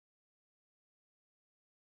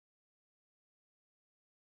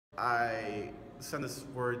I send this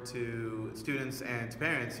word to students and to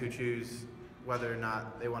parents who choose whether or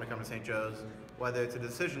not they want to come to St. Joe's, whether it's a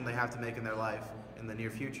decision they have to make in their life in the near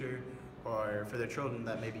future or for their children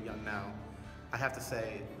that may be young now. I have to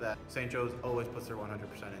say that St. Joe's always puts their 100%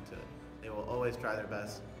 into it. They will always try their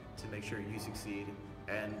best to make sure you succeed,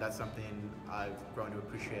 and that's something I've grown to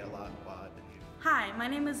appreciate a lot while I've been here. Hi, my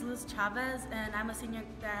name is Chavez, and I'm a senior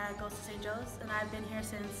that goes to St. Joe's, and I've been here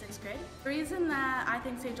since 6th grade. The reason that I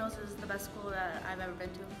think St. Joe's is the best school that I've ever been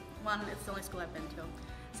to, one, it's the only school I've been to.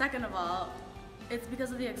 Second of all, it's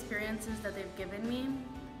because of the experiences that they've given me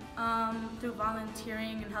through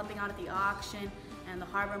volunteering and helping out at the auction and the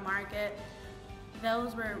harbor market.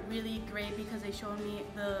 Those were really great because they showed me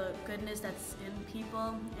the goodness that's in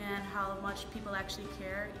people and how much people actually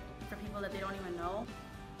care for people that they don't even know.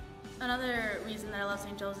 Another reason that I love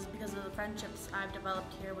St. Joe's is because of the friendships I've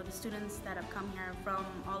developed here with the students that have come here from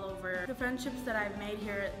all over. The friendships that I've made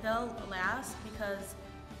here, they'll last because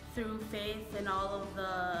through faith and all of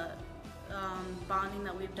the bonding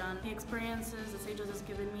that we've done, the experiences that St. Joe's has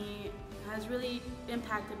given me has really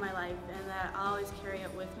impacted my life, and that I'll always carry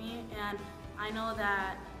it with me. And I know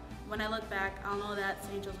that when I look back, I'll know that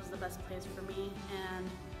St. Joe's was the best place for me, and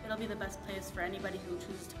it'll be the best place for anybody who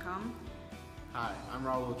chooses to come. Hi, I'm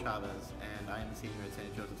Chavez, and I am a senior at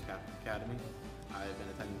St. Joseph's Academy. I've been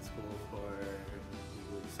attending school for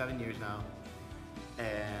 7 years now,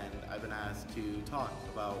 and I've been asked to talk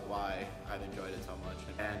about why I've enjoyed it so much.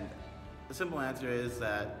 And the simple answer is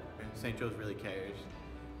that St. Joe's really cares.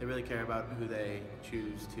 They really care about who they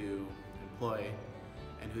choose to employ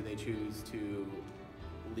and who they choose to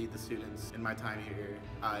lead the students. In my time here,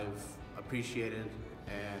 I've appreciated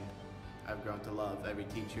and I've grown to love every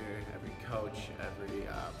teacher, every coach, every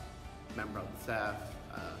member of the staff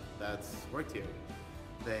that's worked here.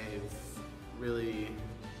 They've really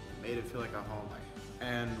made it feel like a home.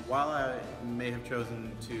 And while I may have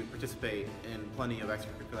chosen to participate in plenty of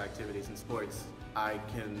extracurricular activities and sports, I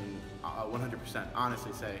can 100%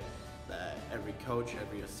 honestly say that every coach,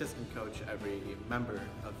 every assistant coach, every member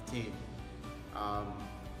of the team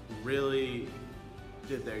really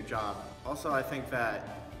did their job. Also, I think that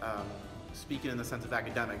speaking in the sense of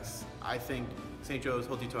academics, I think St. Joe's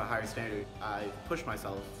holds you to a higher standard. I push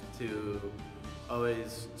myself to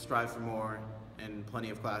always strive for more in plenty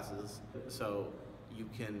of classes so you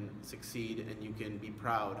can succeed and you can be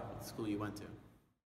proud of the school you went to.